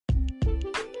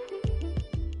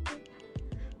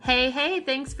Hey,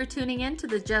 thanks for tuning in to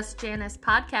the Just Janice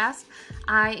podcast.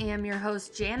 I am your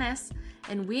host, Janice,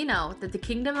 and we know that the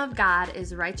kingdom of God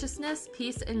is righteousness,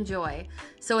 peace, and joy.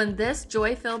 So in this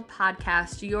joy-filled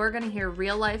podcast, you're going to hear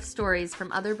real-life stories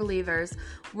from other believers.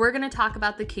 We're going to talk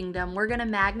about the kingdom. We're going to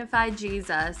magnify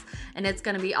Jesus, and it's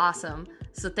going to be awesome.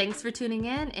 So thanks for tuning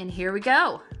in, and here we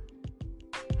go.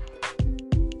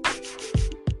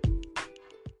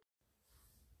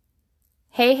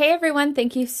 Hey everyone,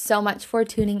 thank you so much for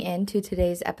tuning in to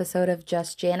today's episode of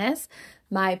Just Janice.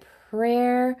 My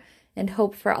prayer and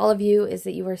hope for all of you is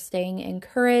that you are staying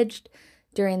encouraged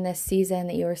during this season,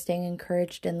 that you are staying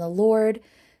encouraged in the Lord,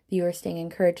 that you are staying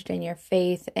encouraged in your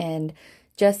faith, and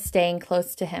just staying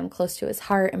close to Him, close to His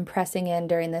heart, and pressing in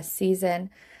during this season.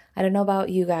 I don't know about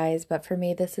you guys, but for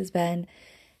me, this has been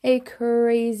a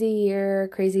crazy year,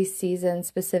 crazy season,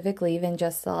 specifically even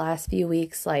just the last few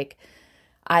weeks.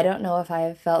 I don't know if I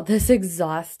have felt this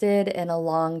exhausted in a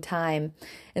long time.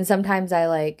 And sometimes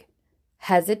I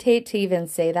hesitate to even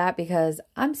say that because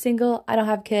I'm single, I don't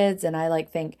have kids, and I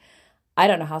think, I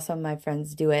don't know how some of my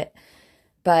friends do it.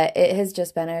 But it has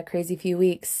just been a crazy few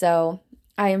weeks. So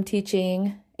I am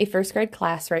teaching a first grade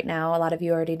class right now. A lot of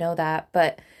you already know that.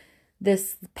 But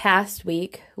this past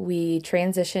week, we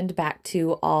transitioned back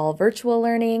to all virtual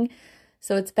learning.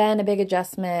 So it's been a big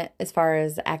adjustment as far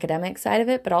as the academic side of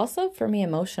it, but also for me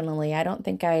emotionally. I don't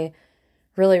think I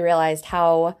really realized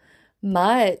how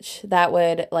much that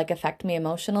would affect me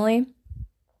emotionally.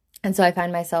 And so I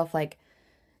find myself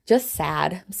just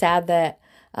sad that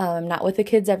I'm not with the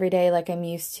kids every day like I'm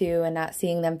used to and not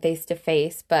seeing them face to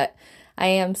face. But I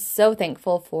am so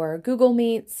thankful for Google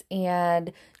Meets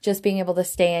and just being able to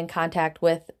stay in contact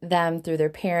with them through their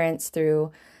parents,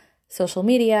 through social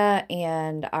media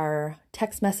and our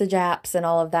text message apps and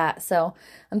all of that. So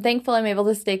I'm thankful I'm able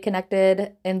to stay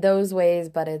connected in those ways,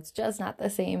 but it's just not the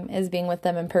same as being with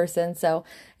them in person. So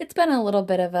it's been a little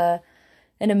bit of an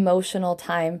emotional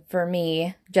time for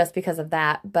me just because of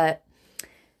that. But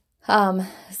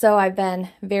so I've been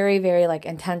very, very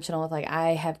intentional with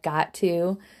I have got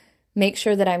to make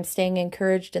sure that I'm staying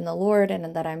encouraged in the Lord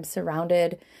and that I'm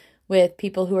surrounded with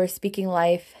people who are speaking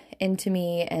life into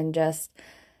me and just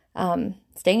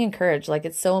staying encouraged.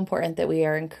 It's so important that we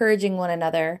are encouraging one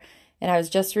another. And I was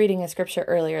just reading a scripture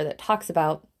earlier that talks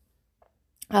about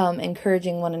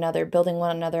encouraging one another, building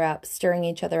one another up, stirring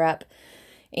each other up.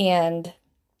 And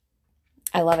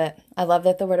I love it. I love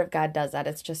that the Word of God does that.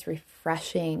 It's just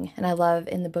refreshing. And I love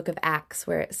in the book of Acts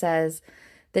where it says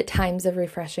that times of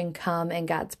refreshing come in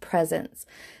God's presence.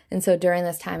 And so during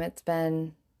this time, it's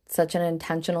been such an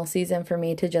intentional season for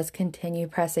me to just continue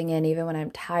pressing in, even when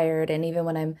I'm tired and even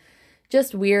when I'm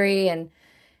just weary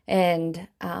and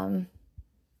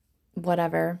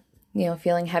whatever,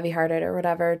 feeling heavy-hearted or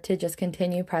whatever, to just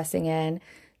continue pressing in,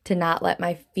 to not let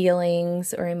my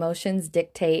feelings or emotions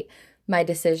dictate my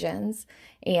decisions.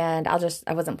 And I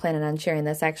wasn't planning on sharing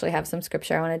this. I actually have some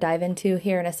scripture I want to dive into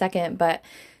here in a second, but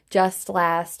just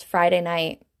last Friday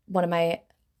night, one of my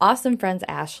awesome friends,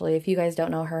 Ashley. If you guys don't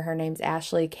know her, her name's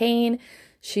Ashley Kane.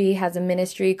 She has a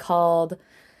ministry called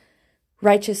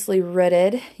Righteously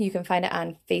Rooted. You can find it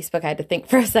on Facebook. I had to think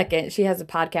for a second. She has a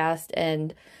podcast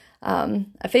and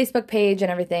a Facebook page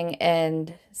and everything,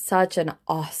 and such an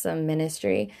awesome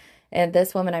ministry. And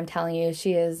this woman, I'm telling you,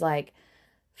 she is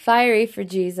fiery for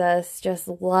Jesus, just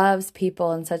loves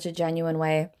people in such a genuine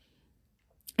way.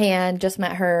 And just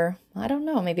met her, I don't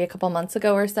know, maybe a couple months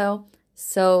ago or so.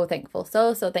 So thankful,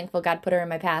 so thankful God put her in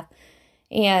my path.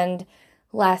 And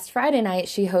last Friday night,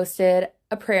 she hosted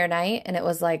a prayer night, and it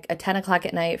was a 10 o'clock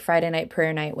at night, Friday night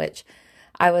prayer night, which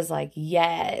I was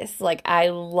yes, I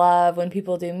love when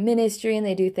people do ministry and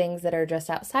they do things that are just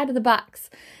outside of the box.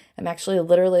 I'm actually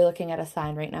literally looking at a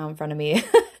sign right now in front of me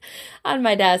on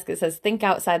my desk. It says, "Think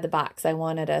outside the box." I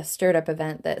wanted a stirred up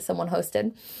event that someone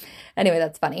hosted. Anyway,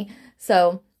 that's funny.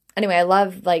 So anyway, I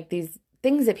love these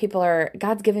things that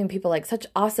God's giving people such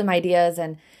awesome ideas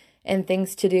and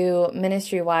things to do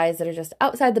ministry wise that are just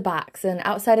outside the box and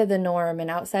outside of the norm and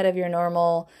outside of your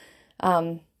normal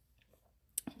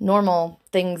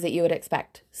things that you would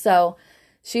expect. So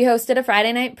she hosted a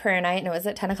Friday night prayer night, and it was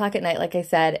at 10 o'clock at night, like I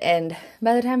said. And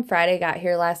by the time Friday got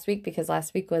here last week, because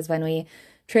last week was when we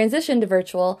transitioned to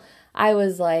virtual, I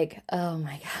was oh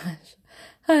my gosh,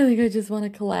 I think I just want to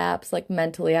collapse.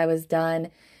 Mentally, I was done.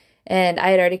 And I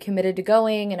had already committed to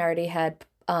going and already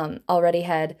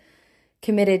had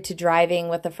committed to driving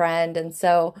with a friend. And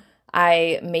so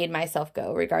I made myself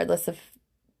go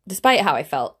despite how I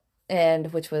felt,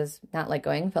 and which was not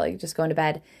going, felt like just going to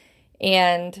bed.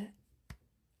 And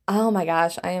oh my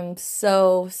gosh, I am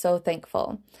so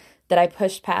thankful that I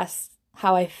pushed past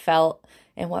how I felt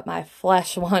and what my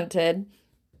flesh wanted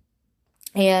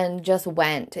and just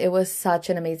went. It was such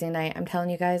an amazing night. I'm telling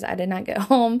you guys, I did not get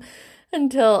home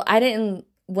until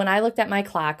when I looked at my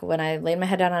clock, when I laid my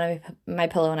head down on my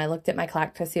pillow and I looked at my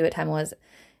clock to see what time it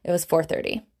was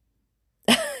 4:30.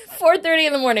 4:30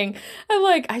 in the morning. I'm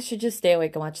like, I should just stay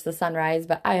awake and watch the sunrise,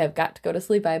 but I have got to go to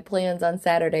sleep. I had plans on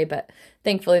Saturday, but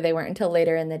thankfully they weren't until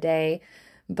later in the day.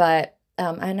 But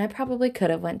and I probably could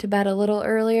have went to bed a little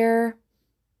earlier,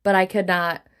 but I could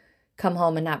not come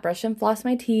home and not brush and floss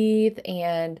my teeth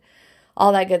and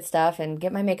all that good stuff and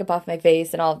get my makeup off my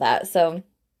face and all of that. So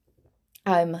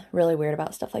I'm really weird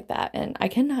about stuff like that. And I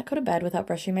cannot go to bed without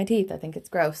brushing my teeth. I think it's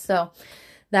gross. So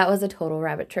that was a total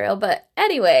rabbit trail. But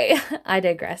anyway, I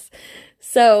digress.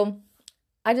 So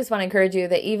I just want to encourage you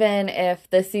that even if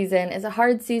this season is a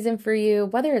hard season for you,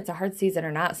 whether it's a hard season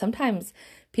or not, sometimes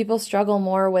people struggle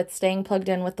more with staying plugged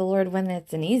in with the Lord when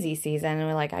it's an easy season. And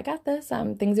we're like, I got this.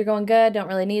 Things are going good. Don't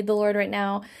really need the Lord right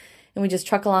now. And we just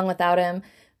truck along without him.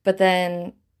 But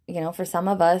then, for some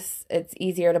of us, it's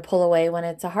easier to pull away when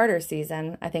it's a harder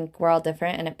season. I think we're all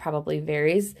different and it probably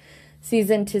varies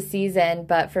season to season.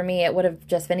 But for me, it would have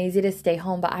just been easy to stay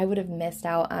home, but I would have missed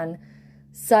out on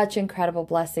such incredible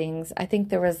blessings. I think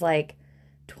there was like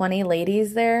 20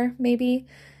 ladies there, maybe.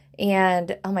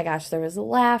 And oh my gosh, there was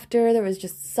laughter. There was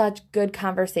just such good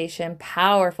conversation,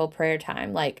 powerful prayer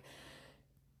time, like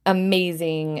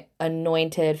amazing,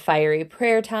 anointed, fiery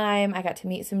prayer time. I got to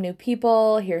meet some new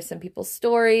people, hear some people's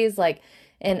stories.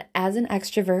 And as an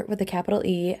extrovert with a capital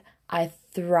E, I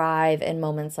thrive in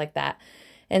moments like that.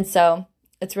 And so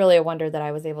it's really a wonder that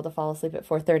I was able to fall asleep at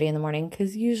 4:30 in the morning,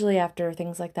 because usually after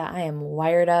things like that, I am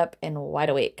wired up and wide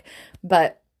awake.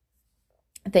 But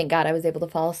thank God I was able to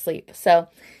fall asleep. So,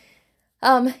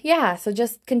 so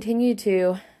just continue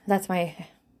that's my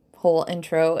whole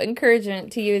intro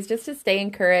encouragement to you, is just to stay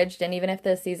encouraged. And even if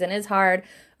this season is hard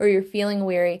or you're feeling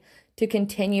weary, to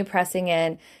continue pressing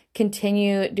in,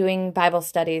 continue doing Bible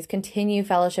studies, continue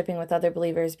fellowshipping with other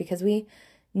believers, because we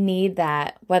need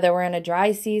that, whether we're in a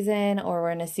dry season or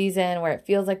we're in a season where it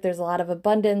feels like there's a lot of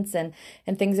abundance and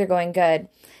things are going good,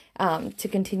 to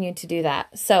continue to do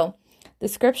that. So the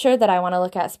scripture that I want to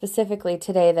look at specifically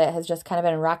today that has just kind of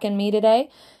been rocking me today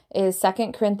is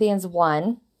 2 Corinthians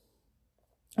 1.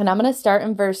 And I'm going to start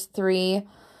in verse 3,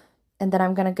 and then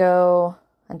I'm going to go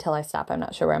until I stop. I'm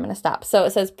not sure where I'm going to stop. So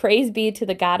it says, "Praise be to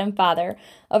the God and Father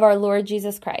of our Lord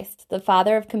Jesus Christ, the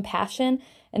Father of compassion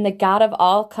and the God of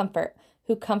all comfort,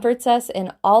 who comforts us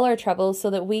in all our troubles, so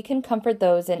that we can comfort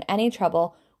those in any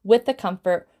trouble with the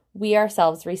comfort we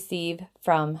ourselves receive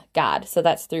from God." So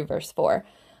that's through verse 4.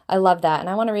 I love that. And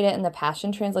I want to read it in the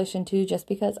Passion Translation too, just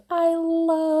because I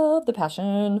love the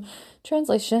Passion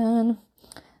Translation.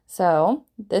 So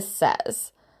this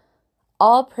says,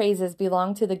 "All praises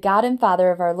belong to the God and Father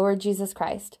of our Lord Jesus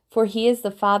Christ, for he is the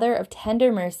Father of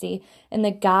tender mercy and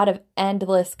the God of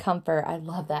endless comfort." I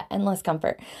love that, endless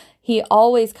comfort. "He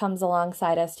always comes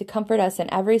alongside us to comfort us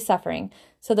in every suffering,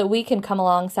 so that we can come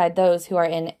alongside those who are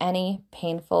in any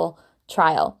painful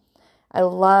trial." I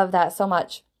love that so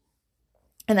much.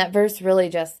 And that verse really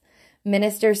just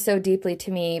ministers so deeply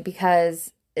to me,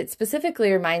 because it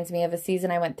specifically reminds me of a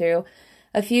season I went through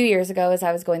a few years ago as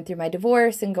I was going through my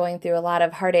divorce and going through a lot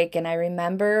of heartache. And I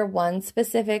remember one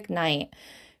specific night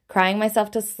crying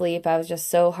myself to sleep. I was just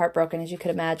so heartbroken, as you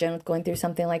could imagine, with going through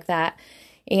something like that.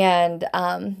 And,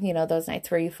 those nights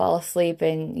where you fall asleep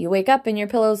and you wake up and your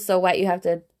pillow's so wet you have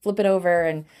to flip it over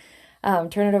and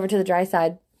turn it over to the dry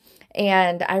side.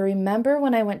 And I remember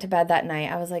when I went to bed that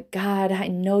night, I was like, "God, I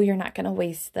know you're not going to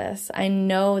waste this. I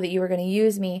know that you were going to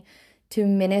use me to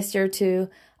minister to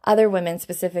other women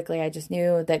specifically. I just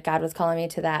knew that God was calling me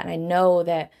to that. And I know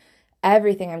that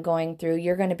everything I'm going through,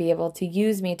 you're going to be able to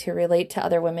use me to relate to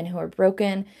other women who are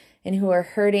broken and who are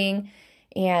hurting."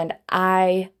 And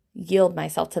I yield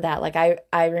myself to that.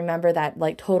 I remember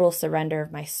that total surrender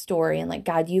of my story, and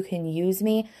 "God, you can use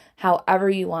me however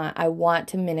you want. I want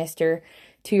to minister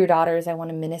to your daughters. I want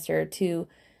to minister to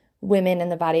women in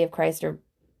the body of Christ, or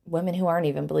women who aren't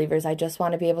even believers. I just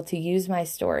want to be able to use my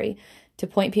story to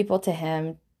point people to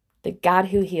him, the God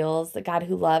who heals, the God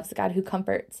who loves, the God who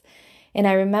comforts." And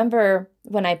I remember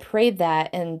when I prayed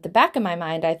that, in the back of my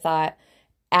mind, I thought,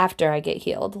 after I get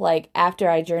healed, after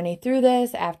I journey through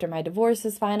this, after my divorce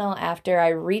is final, after I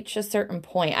reach a certain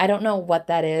point. I don't know what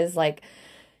that is,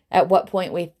 at what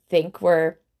point we think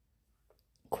we're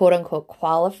quote unquote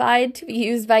qualified to be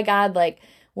used by God,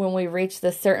 when we reach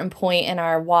this certain point in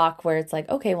our walk where it's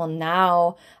okay, well,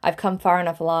 now I've come far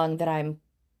enough along that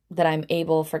I'm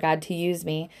able for God to use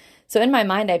me. So in my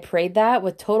mind, I prayed that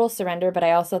with total surrender, but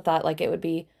I also thought it would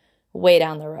be way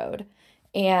down the road.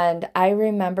 And I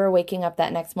remember waking up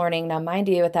that next morning. Now, mind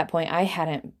you, at that point, I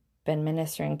hadn't been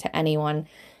ministering to anyone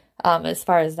as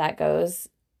far as that goes.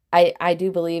 I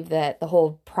do believe that the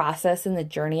whole process and the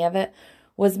journey of it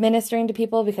was ministering to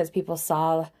people because people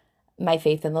saw my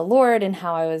faith in the Lord and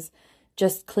how I was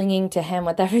just clinging to Him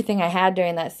with everything I had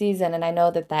during that season. And I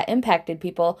know that that impacted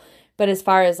people. But as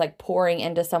far as like pouring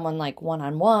into someone like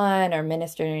one-on-one or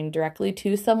ministering directly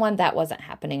to someone, that wasn't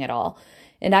happening at all.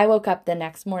 And I woke up the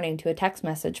next morning to a text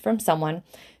message from someone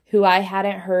who I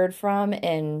hadn't heard from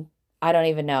in, I don't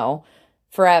even know,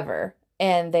 forever.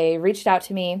 And they reached out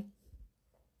to me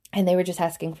and they were just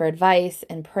asking for advice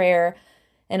and prayer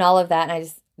and all of that.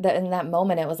 And in that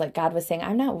moment, it was like God was saying,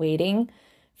 I'm not waiting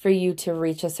for you to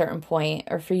reach a certain point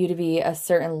or for you to be a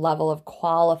certain level of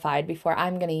qualified before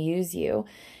I'm going to use you.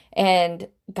 And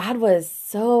God was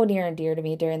so near and dear to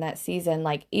me during that season.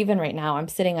 Like even right now, I'm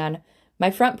sitting on my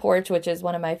front porch, which is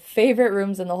one of my favorite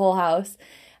rooms in the whole house.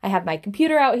 I have my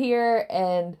computer out here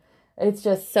and it's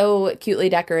just so cutely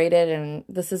decorated. And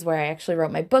this is where I actually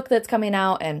wrote my book that's coming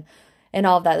out and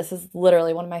all of that. This is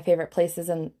literally one of my favorite places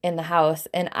in the house.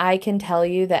 And I can tell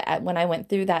you that when I went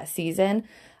through that season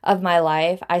of my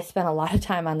life, I spent a lot of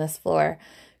time on this floor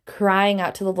crying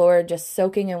out to the Lord, just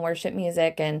soaking in worship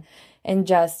music and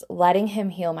just letting Him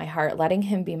heal my heart, letting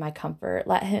Him be my comfort,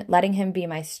 letting Him be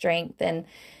my strength. And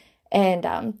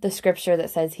the scripture that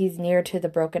says He's near to the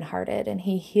brokenhearted and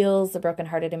He heals the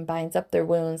brokenhearted and binds up their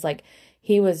wounds. Like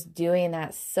He was doing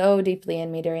that so deeply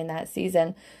in me during that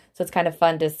season. So it's kind of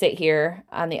fun to sit here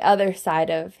on the other side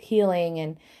of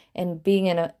healing and being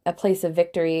in a place of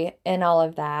victory and all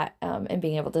of that, and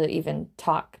being able to even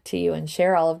talk to you and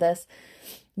share all of this.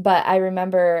 But I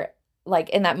remember like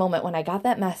in that moment when I got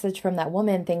that message from that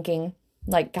woman thinking,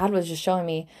 like God was just showing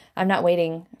me, I'm not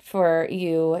waiting for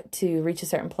you to reach a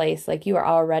certain place. Like you are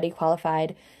already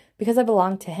qualified because I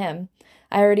belong to Him.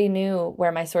 I already knew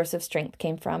where my source of strength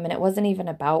came from. And it wasn't even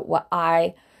about what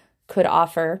I could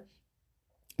offer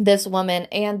this woman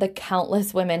and the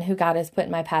countless women who God has put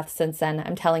in my path since then.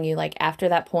 I'm telling you, like after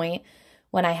that point,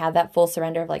 when I had that full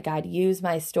surrender of like, God, use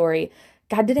my story,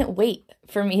 God didn't wait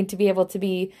for me to be able to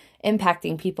be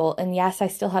impacting people. And yes, I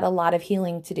still had a lot of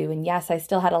healing to do. And yes, I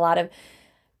still had a lot of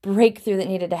breakthrough that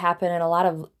needed to happen and a lot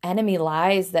of enemy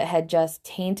lies that had just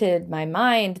tainted my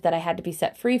mind that I had to be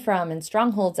set free from and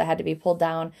strongholds that had to be pulled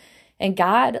down. And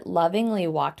God lovingly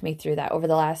walked me through that over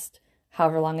the last,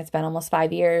 however long it's been, almost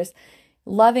 5 years,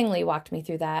 lovingly walked me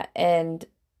through that. And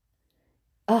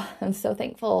I'm so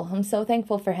thankful. I'm so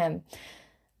thankful for Him.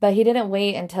 But He didn't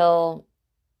wait until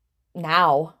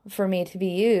now for me to be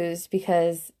used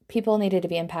because people needed to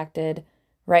be impacted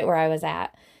right where I was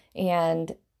at.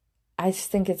 And I just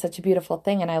think it's such a beautiful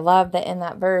thing. And I love that in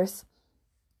that verse,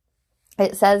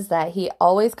 it says that He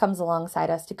always comes alongside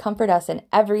us to comfort us in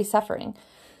every suffering.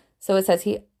 So it says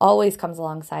He always comes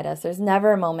alongside us. There's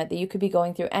never a moment that you could be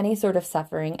going through any sort of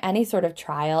suffering, any sort of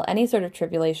trial, any sort of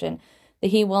tribulation, that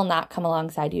He will not come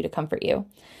alongside you to comfort you.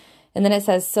 And then it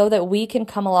says, so that we can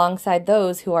come alongside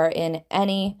those who are in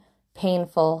any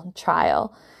painful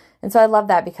trial. And so I love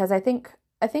that because I think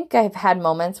I've had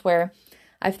moments where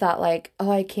I've thought like,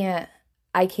 oh, I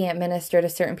can't minister to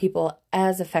certain people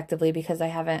as effectively because I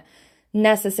haven't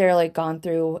necessarily gone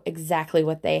through exactly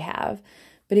what they have.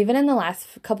 But even in the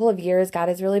last couple of years, God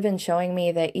has really been showing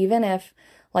me that even if,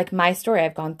 like my story,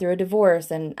 I've gone through a divorce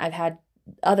and I've had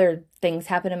other things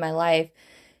happen in my life,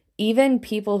 even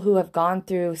people who have gone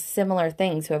through similar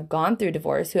things, who have gone through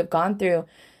divorce, who have gone through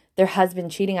their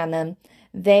husband cheating on them,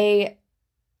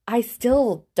 I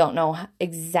still don't know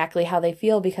exactly how they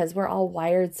feel because we're all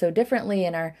wired so differently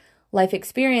and our life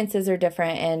experiences are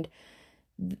different.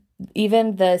 And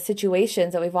even the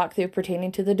situations that we've walked through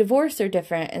pertaining to the divorce are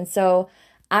different. And so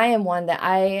I am one that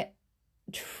I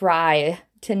try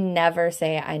to never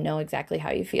say I know exactly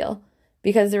how you feel,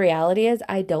 because the reality is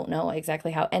I don't know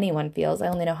exactly how anyone feels. I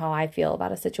only know how I feel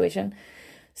about a situation.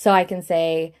 So I can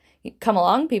say, come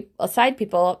alongside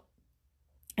people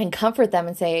and comfort them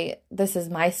and say, this is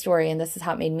my story and this is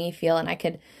how it made me feel. And I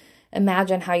could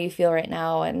imagine how you feel right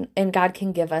now. And God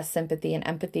can give us sympathy and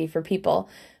empathy for people.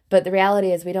 But the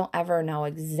reality is we don't ever know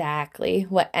exactly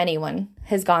what anyone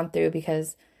has gone through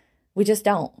because we just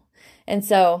don't. And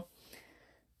so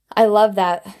I love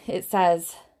that it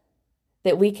says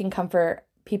that we can comfort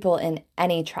people in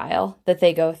any trial that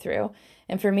they go through.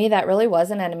 And for me, that really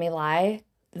was an enemy lie,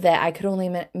 that I could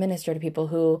only minister to people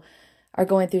who are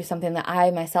going through something that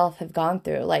I myself have gone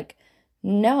through. Like,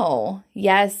 no,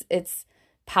 yes, it's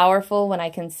powerful when I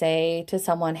can say to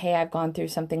someone, hey, I've gone through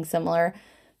something similar.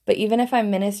 But even if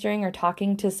I'm ministering or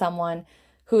talking to someone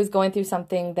who is going through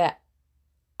something that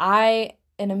I,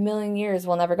 in a million years,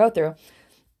 will never go through,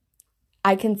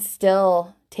 I can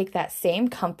still take that same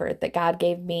comfort that God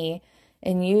gave me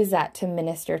and use that to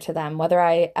minister to them, whether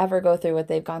I ever go through what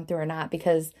they've gone through or not,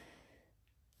 because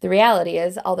the reality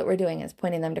is all that we're doing is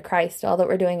pointing them to Christ. All that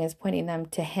we're doing is pointing them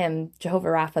to Him, Jehovah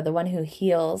Rapha, the one who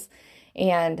heals.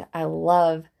 And I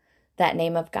love that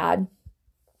name of God.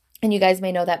 And you guys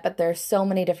may know that, but there are so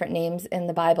many different names in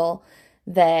the Bible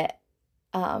that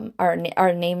are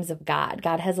names of God.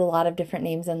 God has a lot of different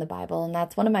names in the Bible, and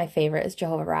that's one of my favorites,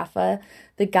 Jehovah Rapha,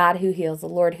 the God who heals, the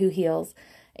Lord who heals.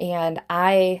 And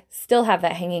I still have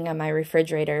that hanging on my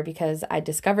refrigerator because I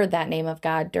discovered that name of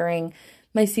God during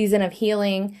my season of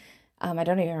healing. I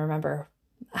don't even remember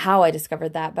how I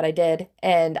discovered that, but I did.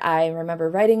 And I remember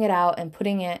writing it out and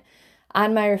putting it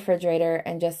on my refrigerator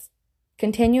and just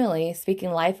continually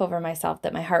speaking life over myself,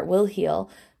 that my heart will heal,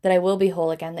 that I will be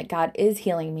whole again, that God is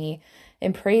healing me.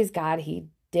 And praise God, He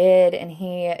did. And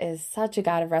He is such a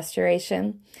God of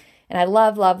restoration. And I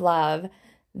love, love, love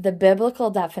the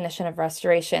biblical definition of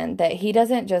restoration, that He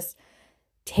doesn't just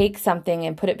take something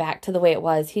and put it back to the way it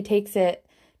was. He takes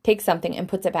something and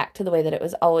puts it back to the way that it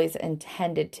was always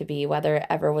intended to be, whether it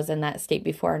ever was in that state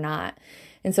before or not.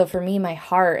 And so for me, my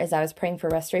heart, as I was praying for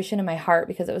restoration in my heart,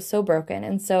 because it was so broken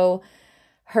and so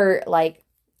hurt, like,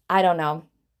 I don't know,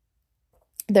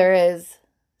 there is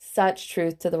such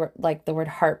truth to the word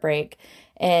heartbreak,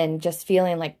 and just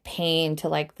feeling like pain to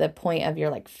like the point of your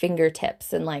like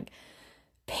fingertips, and like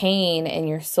pain in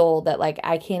your soul that like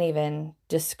I can't even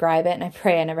describe it. And I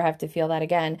pray I never have to feel that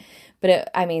again. But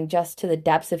just to the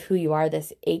depths of who you are,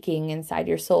 this aching inside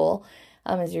your soul,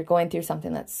 as you're going through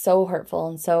something that's so hurtful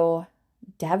and so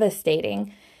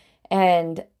devastating.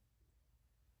 And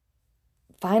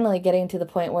finally getting to the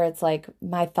point where it's like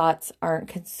my thoughts aren't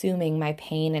consuming my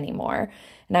pain anymore.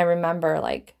 And I remember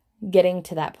like getting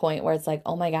to that point where it's like,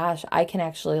 oh my gosh, I can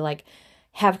actually like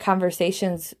have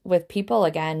conversations with people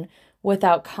again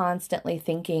without constantly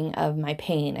thinking of my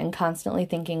pain and constantly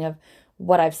thinking of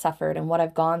what I've suffered and what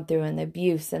I've gone through and the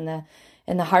abuse and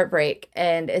the heartbreak.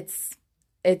 And it's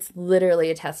literally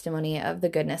a testimony of the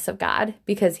goodness of God,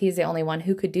 because He's the only one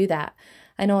who could do that.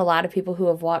 I know a lot of people who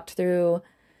have walked through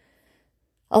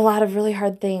a lot of really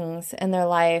hard things in their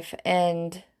life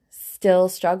and still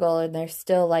struggle, and they're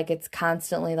still like, it's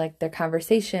constantly like their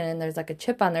conversation, and there's like a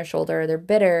chip on their shoulder, or they're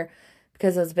bitter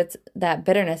because that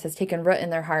bitterness has taken root in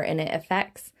their heart, and it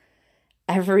affects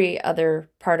every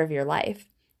other part of your life.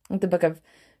 Like the book of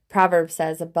Proverbs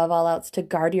says, above all else, to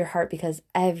guard your heart, because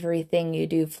everything you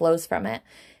do flows from it.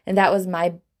 And that was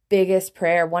my biggest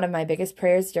prayer. One of my biggest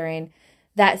prayers during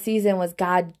that season was,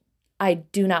 God, I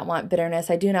do not want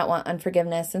bitterness. I do not want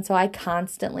unforgiveness. And so I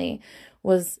constantly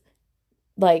was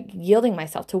like yielding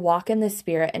myself to walk in the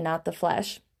Spirit and not the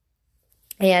flesh.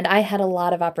 And I had a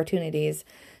lot of opportunities,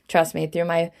 trust me,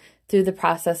 through the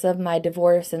process of my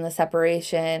divorce and the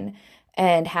separation,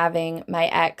 and having my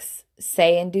ex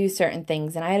say and do certain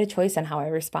things. And I had a choice on how I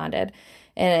responded.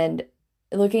 And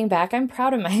looking back, I'm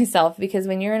proud of myself, because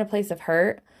when you're in a place of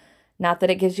hurt, not that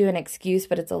it gives you an excuse,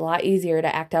 but it's a lot easier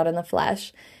to act out in the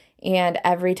flesh. And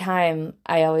every time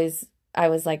I was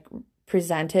like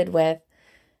presented with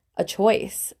a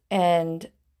choice, and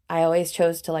I always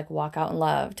chose to like walk out in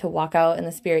love, to walk out in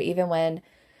the Spirit,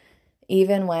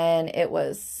 even when it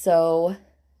was so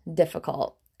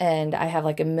difficult. And I have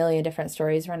like a million different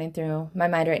stories running through my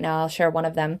mind right now. I'll share one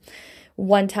of them.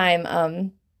 One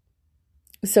time,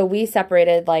 so we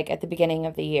separated like at the beginning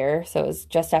of the year. So it was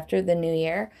just after the new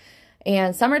year.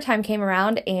 And summertime came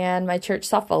around, and my church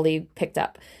softball league picked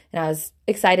up, and I was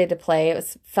excited to play.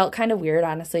 Felt kind of weird,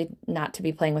 honestly, not to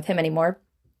be playing with him anymore.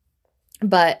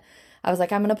 But I was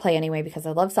like, I'm going to play anyway, because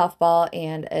I love softball.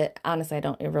 And honestly, I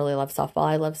don't really love softball.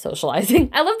 I love socializing.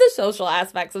 I love the social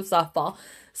aspects of softball.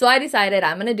 So I decided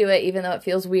I'm going to do it, even though it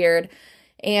feels weird,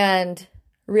 and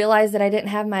realized that I didn't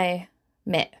have my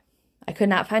mitt. I could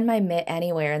not find my mitt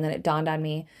anywhere. And then it dawned on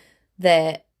me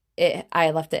that I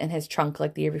left it in his trunk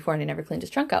like the year before, and I never cleaned his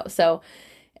trunk out. So,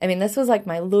 this was like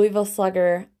my Louisville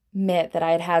Slugger mitt that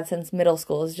I had since middle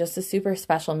school. It was just a super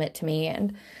special mitt to me.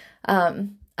 And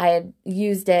I had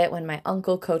used it when my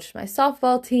uncle coached my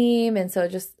softball team. And so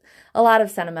just a lot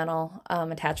of sentimental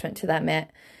attachment to that mitt.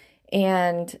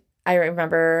 And I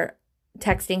remember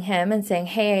texting him and saying,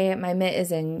 hey, my mitt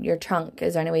is in your trunk.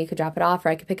 Is there any way you could drop it off, or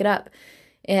I could pick it up?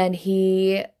 And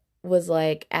he was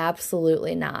like,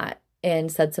 absolutely not,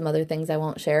 and said some other things I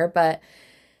won't share. But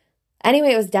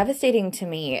anyway, it was devastating to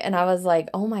me. And I was like,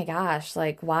 oh my gosh,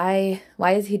 like, why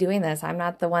is he doing this? I'm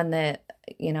not the one that,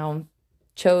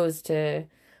 chose to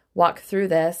walk through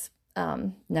this.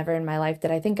 Never in my life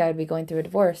did I think I would be going through a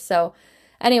divorce. So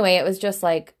anyway, it was just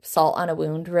like salt on a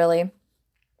wound, really.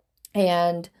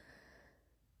 And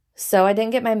So I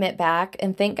didn't get my mitt back,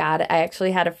 and thank God. I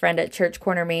actually had a friend at church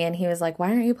corner me, and he was like, "Why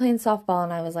aren't you playing softball?"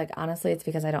 And I was like, "Honestly, it's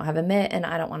because I don't have a mitt and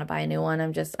I don't want to buy a new one.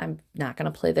 I'm not going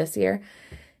to play this year."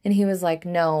 And he was like,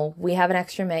 "No, we have an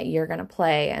extra mitt. You're going to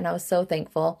play." And I was so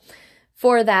thankful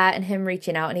for that and him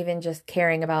reaching out and even just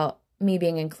caring about me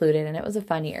being included. And it was a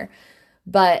fun year.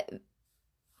 But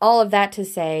all of that to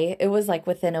say, it was like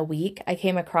within a week, I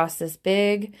came across this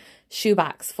big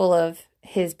shoebox full of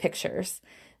his pictures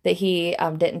that he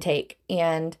didn't take.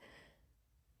 And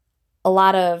a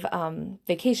lot of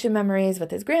vacation memories with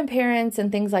his grandparents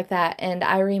and things like that. And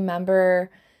I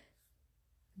remember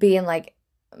being like,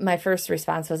 my first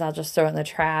response was, I'll just throw it in the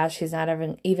trash. He's not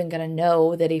even going to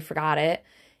know that he forgot it.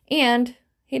 And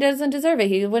he doesn't deserve it.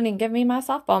 He wouldn't give me my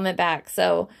softball mitt back.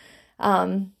 So,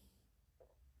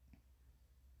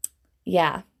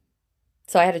 yeah.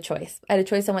 So I had a choice. I had a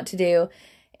choice on what to do.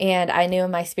 And I knew in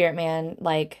my spirit, man,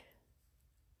 like,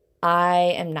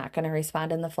 I am not going to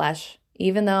respond in the flesh,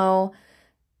 even though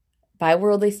by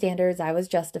worldly standards, I was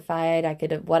justified. I could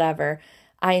have whatever.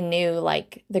 I knew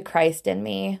like the Christ in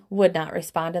me would not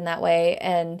respond in that way.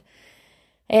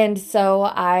 And so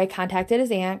I contacted his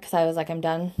aunt because I was like, I'm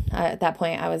done. At that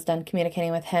point, I was done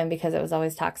communicating with him because it was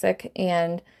always toxic.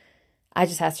 And I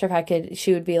just asked her if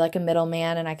she would be like a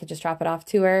middleman and I could just drop it off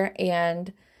to her.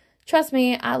 And trust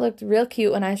me, I looked real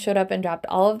cute when I showed up and dropped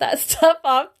all of that stuff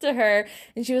off to her.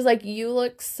 And she was like, "You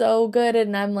look so good."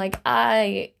 And I'm like,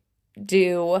 I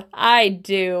do.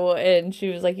 And she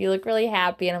was like, "You look really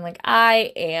happy." And I'm like,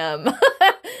 I am.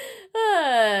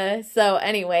 So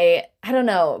anyway, I don't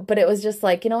know, but it was just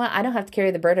like, you know what? I don't have to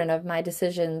carry the burden of my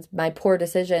decisions, my poor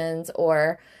decisions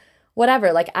or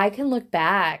whatever. Like I can look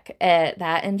back at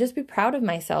that and just be proud of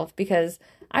myself because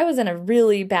I was in a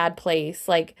really bad place.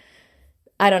 Like,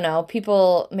 I don't know,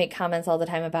 people make comments all the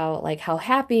time about like how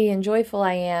happy and joyful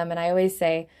I am. And I always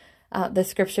say the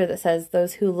scripture that says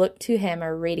those who look to him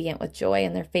are radiant with joy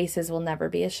and their faces will never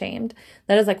be ashamed.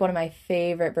 That is like one of my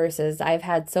favorite verses. I've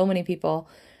had so many people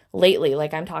lately,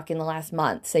 like I'm talking the last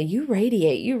month, say, you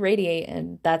radiate.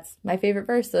 And that's my favorite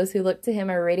verse. Those who look to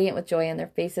him are radiant with joy and their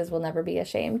faces will never be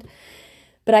ashamed.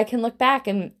 But I can look back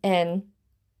and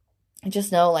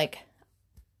just know, like,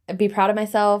 be proud of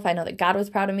myself. I know that God was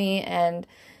proud of me. And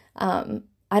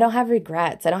I don't have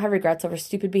regrets. I don't have regrets over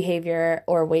stupid behavior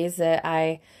or ways that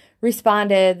I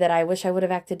responded that I wish I would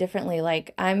have acted differently.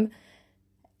 Like, I'm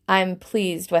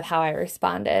pleased with how I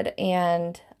responded.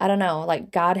 And I don't know,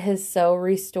 like God has so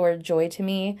restored joy to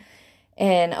me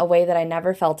in a way that I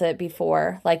never felt it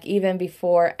before. Like even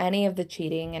before any of the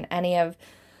cheating and any of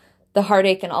the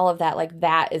heartache and all of that, like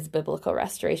that is biblical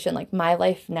restoration. Like my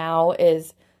life now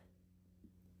is,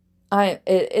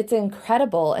 it's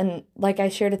incredible. And like I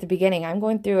shared at the beginning, I'm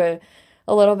going through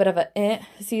a little bit of a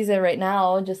season right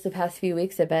now. Just the past few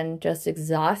weeks have been just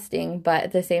exhausting. But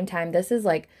at the same time, this is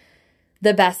like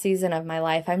the best season of my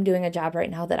life. I'm doing a job right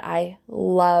now that I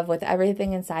love with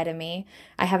everything inside of me.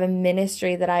 I have a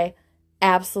ministry that I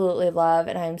absolutely love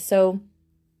and I'm so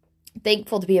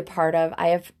thankful to be a part of. I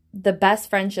have the best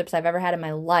friendships I've ever had in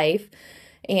my life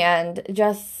and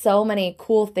just so many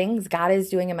cool things God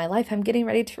is doing in my life. I'm getting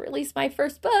ready to release my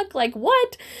first book. Like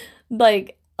what?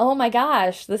 Like, oh my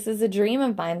gosh, this is a dream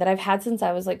of mine that I've had since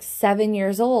I was like 7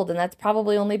 years old. And that's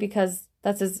probably only because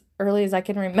that's as early as I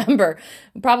can remember.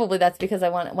 Probably that's because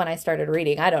when I started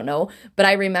reading, I don't know. But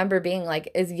I remember being like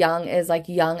as young as like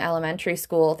young elementary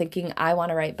school thinking I want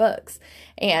to write books.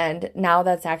 And now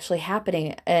that's actually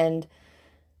happening. And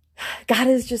God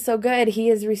is just so good. He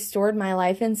has restored my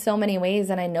life in so many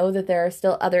ways. And I know that there are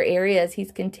still other areas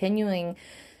he's continuing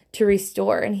to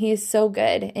restore. And he is so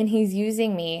good. And he's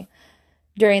using me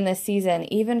during this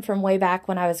season, even from way back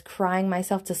when I was crying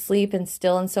myself to sleep and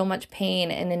still in so much pain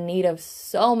and in need of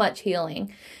so much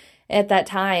healing. At that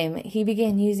time, he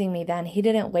began using me then. He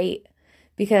didn't wait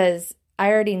because I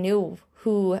already knew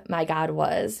who my God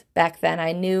was back then.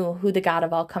 I knew who the God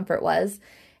of all comfort was.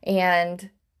 And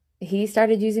he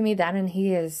started using me then, and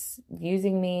he is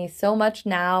using me so much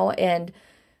now. And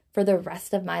for the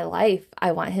rest of my life,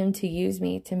 I want him to use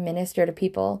me to minister to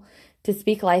people, to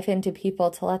speak life into people,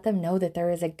 to let them know that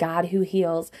there is a God who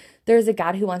heals. There is a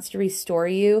God who wants to restore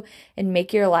you and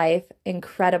make your life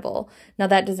incredible. Now,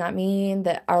 that does not mean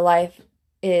that our life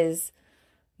is,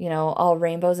 all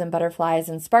rainbows and butterflies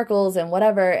and sparkles and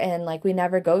whatever. And like, we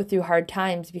never go through hard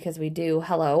times because we do.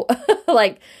 Hello.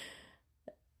 Like,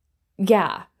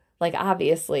 yeah, like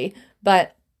obviously,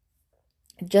 but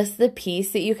just the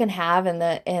peace that you can have and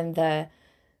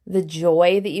the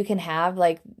joy that you can have,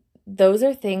 like, those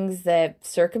are things that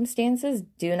circumstances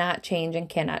do not change and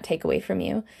cannot take away from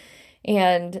you.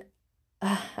 And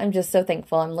I'm just so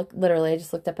thankful. Literally, I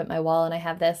just looked up at my wall and I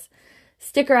have this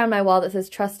sticker on my wall that says,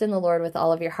 trust in the Lord with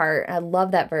all of your heart. I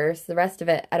love that verse. The rest of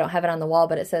it, I don't have it on the wall,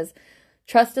 but it says,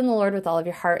 trust in the Lord with all of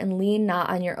your heart and lean not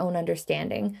on your own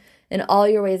understanding. In all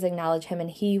your ways acknowledge him and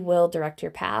he will direct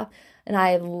your path. And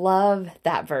I love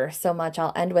that verse so much.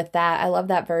 I'll end with that. I love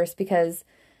that verse because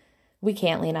we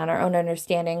can't lean on our own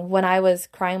understanding. When I was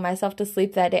crying myself to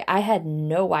sleep that day, I had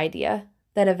no idea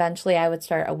that eventually I would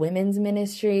start a women's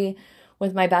ministry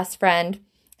with my best friend.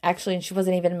 Actually, she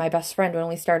wasn't even my best friend when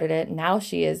we started it. Now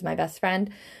she is my best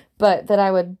friend. But that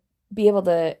I would be able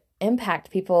to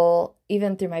impact people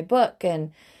even through my book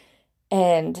and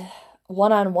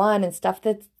one-on-one and stuff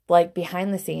that's like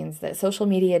behind the scenes that social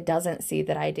media doesn't see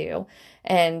that I do.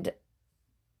 And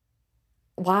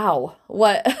wow,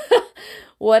 what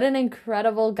what an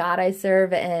incredible God I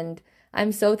serve. And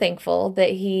I'm so thankful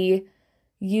that he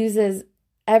uses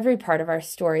every part of our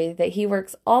story, that he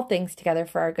works all things together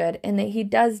for our good, and that he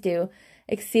does do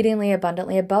exceedingly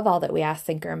abundantly above all that we ask,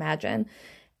 think, or imagine.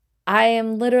 I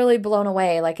am literally blown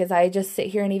away, like as I just sit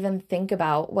here and even think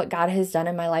about what God has done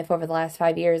in my life over the last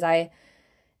 5 years,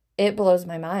 it blows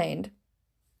my mind.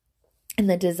 And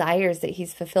the desires that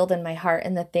he's fulfilled in my heart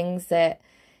and the things that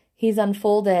he's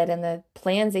unfolded and the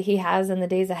plans that he has in the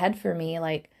days ahead for me,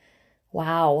 like,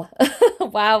 wow.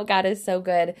 Wow, God is so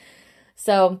good.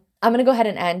 So I'm going to go ahead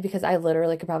and end because I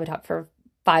literally could probably talk for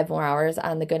 5 more hours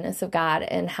on the goodness of God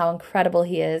and how incredible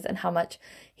he is and how much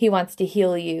he wants to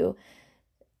heal you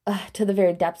to the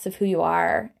very depths of who you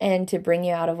are and to bring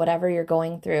you out of whatever you're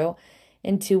going through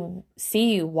and to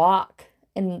see you walk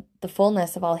in the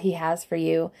fullness of all he has for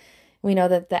you. We know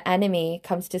that the enemy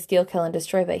comes to steal, kill, and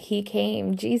destroy, but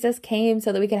Jesus came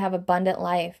so that we could have abundant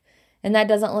life. And that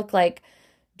doesn't look like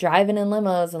driving in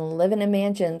limos and living in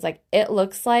mansions. Like, it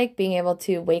looks like being able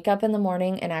to wake up in the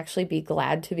morning and actually be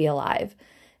glad to be alive.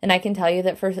 And I can tell you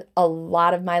that for a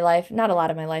lot of my life, not a lot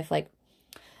of my life, like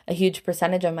a huge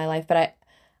percentage of my life, but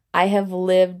I have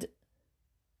lived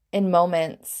in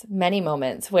moments, many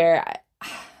moments where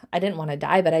I didn't want to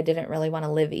die, but I didn't really want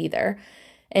to live either.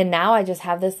 And now I just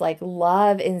have this like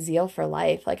love and zeal for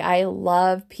life. Like, I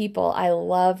love people. I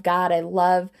love God. I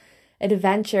love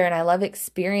adventure and I love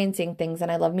experiencing things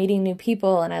and I love meeting new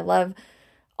people and I love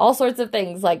all sorts of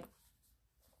things. Like,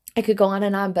 I could go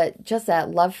on, but just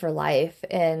that love for life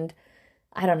and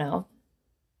I don't know,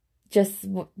 just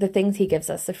the things he gives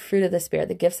us, the fruit of the Spirit,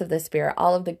 the gifts of the Spirit,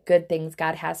 all of the good things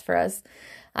God has for us.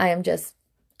 I'm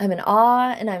in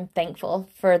awe and I'm thankful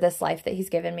for this life that he's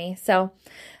given me. So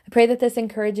I pray that this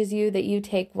encourages you, that you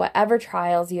take whatever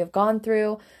trials you have gone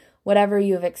through, whatever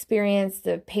you have experienced,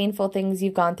 the painful things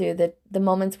you've gone through, the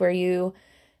moments where you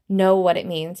know what it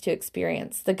means to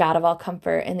experience the God of all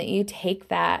comfort, and that you take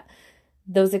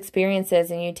those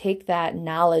experiences and you take that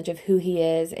knowledge of who he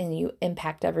is and you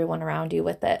impact everyone around you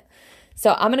with it.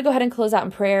 So I'm going to go ahead and close out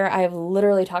in prayer. I have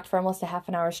literally talked for almost a half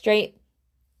an hour straight.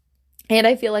 And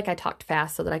I feel like I talked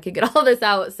fast so that I could get all this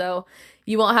out. So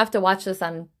you won't have to watch this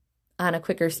on a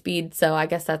quicker speed. So I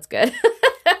guess that's good.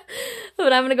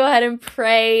 But I'm going to go ahead and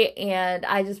pray. And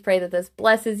I just pray that this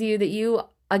blesses you, that you,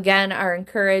 again, are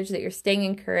encouraged, that you're staying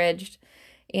encouraged.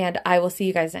 And I will see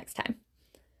you guys next time.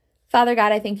 Father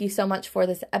God, I thank you so much for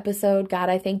this episode. God,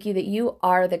 I thank you that you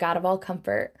are the God of all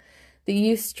comfort, that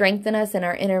you strengthen us in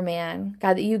our inner man.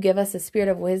 God, that you give us a spirit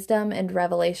of wisdom and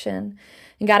revelation.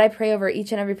 And God, I pray over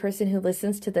each and every person who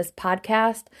listens to this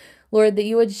podcast, Lord, that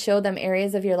you would show them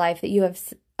areas of your life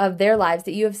of their lives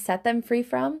that you have set them free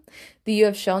from, that you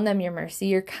have shown them your mercy,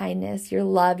 your kindness, your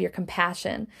love, your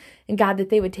compassion. And God, that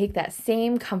they would take that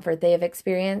same comfort they have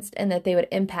experienced and that they would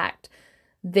impact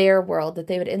their world, that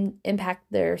they would impact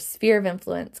their sphere of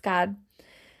influence. God,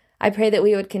 I pray that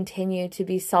we would continue to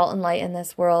be salt and light in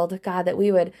this world. God, that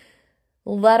we would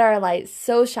let our light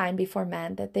so shine before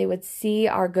men that they would see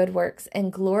our good works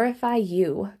and glorify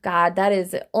you. God, that is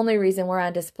the only reason we're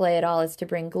on display at all, is to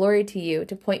bring glory to you,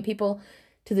 to point people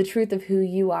to the truth of who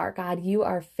you are. God, you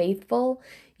are faithful,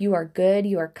 you are good,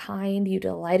 you are kind, you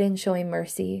delight in showing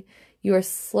mercy, you are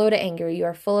slow to anger, you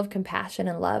are full of compassion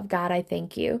and love. God, I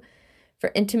thank you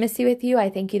for intimacy with you.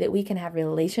 I thank you that we can have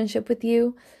relationship with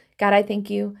you. God, I thank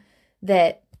you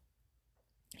that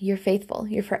you're faithful.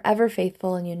 You're forever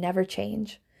faithful and you never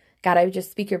change. God, I would just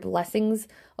speak your blessings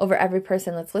over every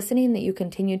person that's listening, that you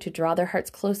continue to draw their hearts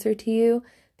closer to you,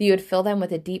 that you would fill them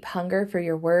with a deep hunger for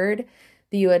your word,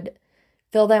 that you would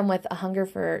fill them with a hunger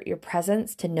for your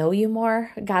presence, to know you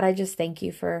more. God, I just thank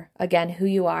you for, again, who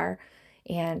you are,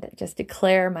 and just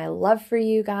declare my love for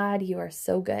you, God. You are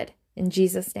so good. In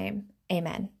Jesus' name,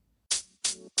 amen.